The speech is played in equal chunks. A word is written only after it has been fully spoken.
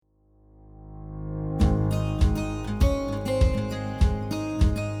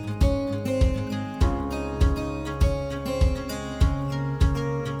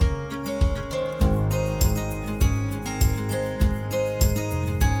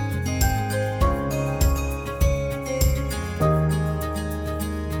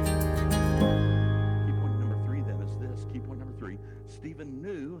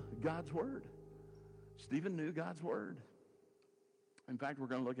word. Stephen knew God's word. In fact, we're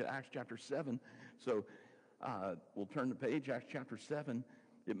going to look at Acts chapter 7. So we'll turn the page, Acts chapter 7.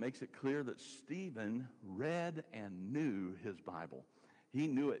 It makes it clear that Stephen read and knew his Bible. He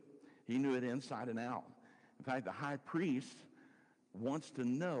knew it. He knew it inside and out. In fact, the high priest wants to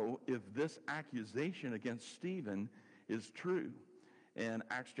know if this accusation against Stephen is true. In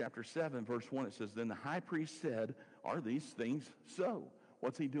Acts chapter 7, verse 1, it says, "Then the high priest said, 'Are these things so?'"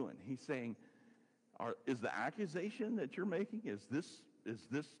 What's he doing? He's saying, is the accusation that you're making, is this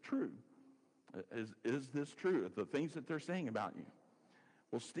true? Is this true? The things that they're saying about you.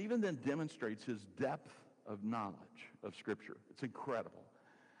 Well, Stephen then demonstrates his depth of knowledge of Scripture. It's incredible.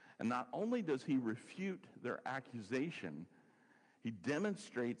 And not only does he refute their accusation, he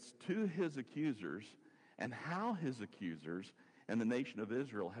demonstrates to his accusers and how his accusers and the nation of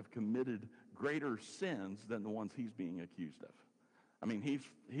Israel have committed greater sins than the ones he's being accused of. I mean, he's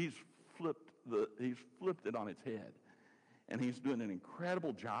flipped it on its head. And he's doing an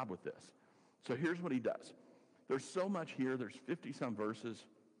incredible job with this. So here's what he does. There's so much here. There's 50-some verses.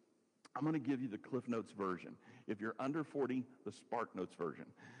 I'm going to give you the Cliff Notes version. If you're under 40, the Spark Notes version.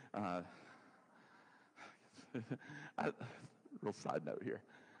 Real side note here.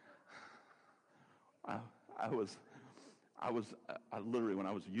 I literally, when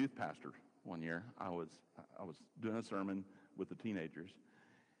I was a youth pastor one year, I was doing a sermon with the teenagers,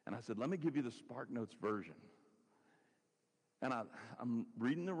 and I said, "Let me give you the Spark Notes version." And I'm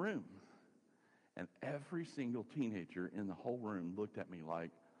reading the room, and every single teenager in the whole room looked at me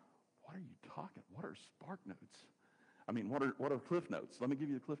like, "What are you talking? What are Spark Notes? I mean, what are Cliff Notes? Let me give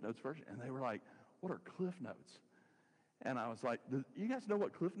you the Cliff Notes version." And they were like, "What are Cliff Notes?" And I was like, "You guys know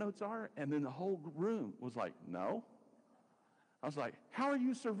what Cliff Notes are?" And then the whole room was like, "No." I was like, "How are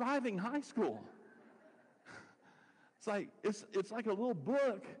you surviving high school?" It's like a little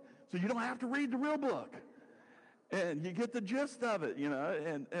book, so you don't have to read the real book. And you get the gist of it,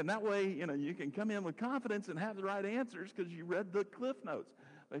 and that way, you can come in with confidence and have the right answers because you read the Cliff Notes.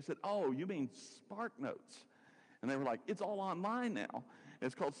 They said, "Oh, you mean Spark Notes?" And they were like, "It's all online now.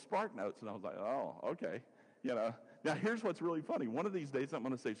 It's called Spark Notes." And I was like, "Oh, okay." Now here's what's really funny. One of these days I'm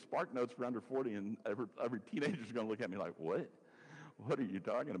going to say Spark Notes for under 40, and every teenager's going to look at me like, "What? What are you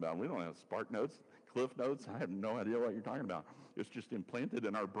talking about? We don't have Spark Notes, Cliff Notes. I have no idea what you're talking about. It's just implanted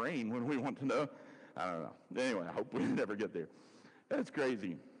in our brain when we want to know." I don't know. Anyway, I hope we never get there. That's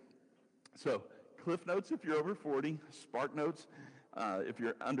crazy. So, Cliff Notes if you're over 40, Spark Notes if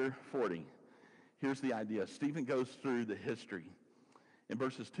you're under 40. Here's the idea. Stephen goes through the history. In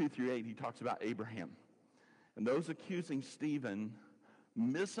verses 2 through 8, he talks about Abraham. And those accusing Stephen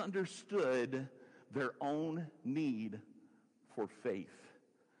misunderstood their own need for faith.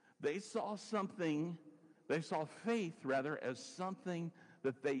 They saw faith rather as something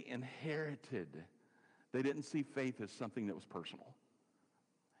that they inherited. They didn't see faith as something that was personal.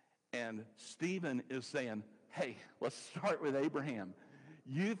 And Stephen is saying, "Hey, let's start with Abraham.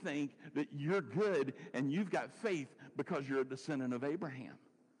 You think that you're good and you've got faith because you're a descendant of Abraham.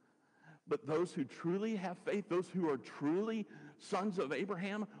 But those who truly have faith, those who are truly sons of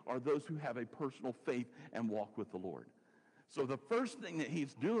Abraham, are those who have a personal faith and walk with the Lord." So the first thing that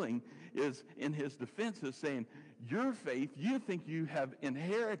he's doing is, in his defense, is saying, your faith, you think you have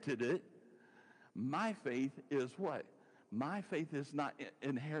inherited it. My faith is what? My faith is not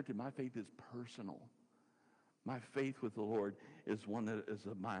inherited. My faith is personal. My faith with the Lord is one that is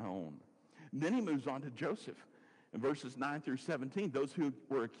of my own. And then he moves on to Joseph. In verses 9 through 17, those who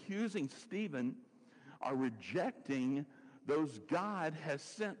were accusing Stephen are rejecting those God has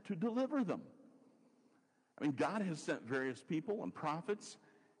sent to deliver them. I mean, God has sent various people and prophets,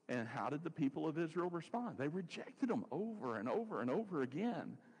 and how did the people of Israel respond? They rejected them over and over and over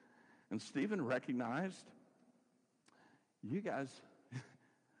again. And Stephen recognized, you guys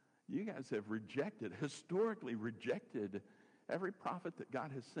have historically rejected every prophet that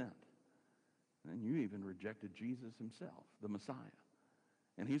God has sent. And you even rejected Jesus himself, the Messiah.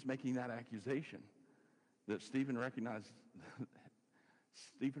 And he's making that accusation that Stephen recognized.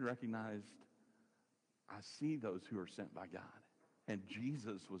 I see those who are sent by God. And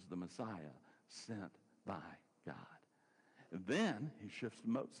Jesus was the Messiah sent by God. And then he shifts to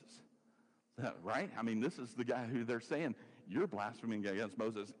Moses. Right? I mean, this is the guy who they're saying, you're blaspheming against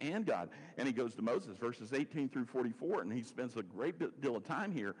Moses and God. And he goes to Moses, verses 18 through 44, and he spends a great deal of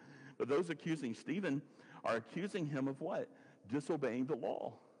time here. But those accusing Stephen are accusing him of what? Disobeying the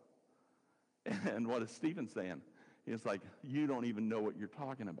law. And what is Stephen saying? He's like, you don't even know what you're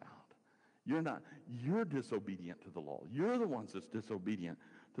talking about. You're disobedient to the law. You're the ones that's disobedient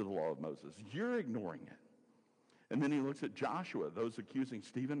to the law of Moses. You're ignoring it. And then he looks at Joshua. Those accusing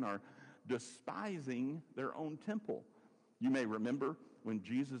Stephen are despising their own temple. You may remember when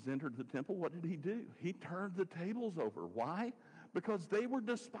Jesus entered the temple, what did he do? He turned the tables over. Why? Because they were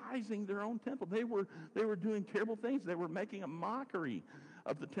despising their own temple. They were doing terrible things. They were making a mockery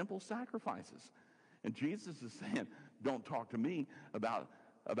of the temple sacrifices. And Jesus is saying, don't talk to me about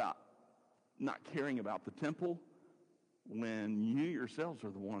not caring about the temple when you yourselves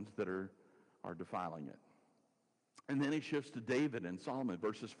are the ones that are defiling it. And then he shifts to David and Solomon,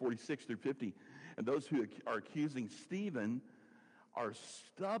 verses 46 through 50. And those who are accusing Stephen are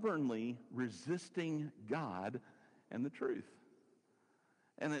stubbornly resisting God and the truth.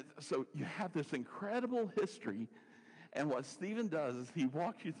 And so you have this incredible history. And what Stephen does is he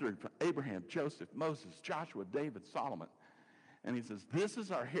walks you through Abraham, Joseph, Moses, Joshua, David, Solomon. And he says, this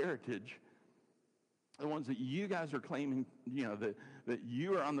is our heritage. The ones that you guys are claiming, that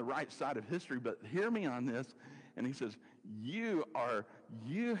you are on the right side of history, but hear me on this. And he says, you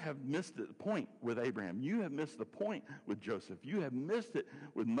have missed the point with Abraham. You have missed the point with Joseph. You have missed it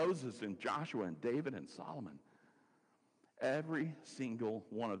with Moses and Joshua and David and Solomon. Every single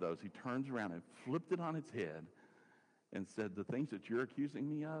one of those, he turns around and flipped it on its head and said, the things that you're accusing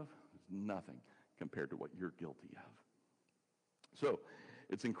me of is nothing compared to what you're guilty of. So,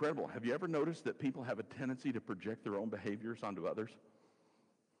 it's incredible. Have you ever noticed that people have a tendency to project their own behaviors onto others?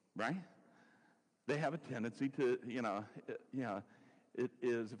 Right? They have a tendency to, it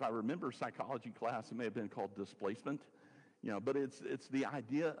is, if I remember psychology class, it may have been called displacement, but it's the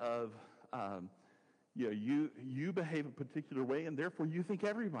idea of, you behave a particular way, and therefore you think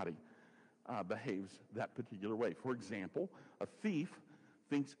everybody behaves that particular way. For example, a thief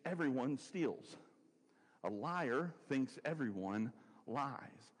thinks everyone steals. A liar thinks everyone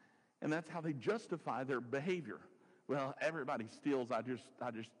lies. And that's how they justify their behavior. Well, everybody steals, I just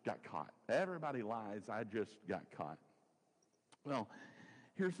got caught. Everybody lies, I just got caught. Well,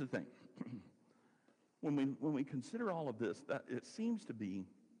 here's the thing. When we consider all of this, that it seems to be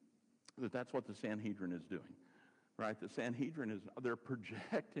that that's what the Sanhedrin is doing. Right? The Sanhedrin they're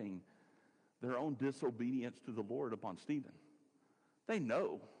projecting their own disobedience to the Lord upon Stephen. They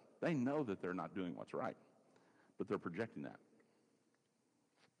know that they're not doing what's right, but they're projecting that.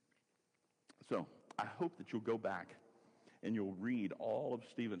 So I hope that you'll go back and you'll read all of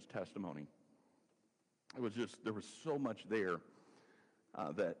Stephen's testimony. There was so much there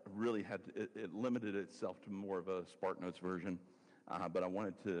that really it limited itself to more of a SparkNotes version. But I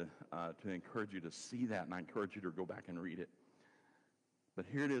wanted to encourage you to see that, and I encourage you to go back and read it. But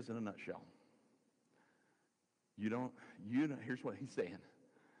here it is in a nutshell. Here's what he's saying.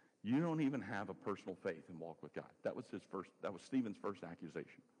 You don't even have a personal faith and walk with God. That was Stephen's first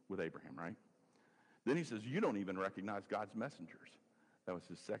accusation with Abraham, right? Then he says, you don't even recognize God's messengers. That was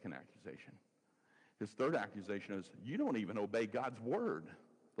his second accusation. His third accusation is, you don't even obey God's word,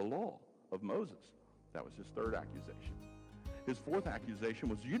 the law of Moses. That was his third accusation. His fourth accusation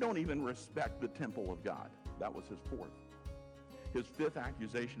was, you don't even respect the temple of God. That was his fourth. His fifth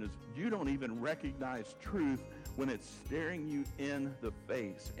accusation is, you don't even recognize truth when it's staring you in the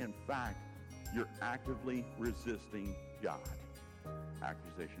face. In fact, you're actively resisting God.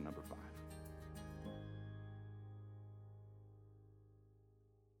 Accusation number 5.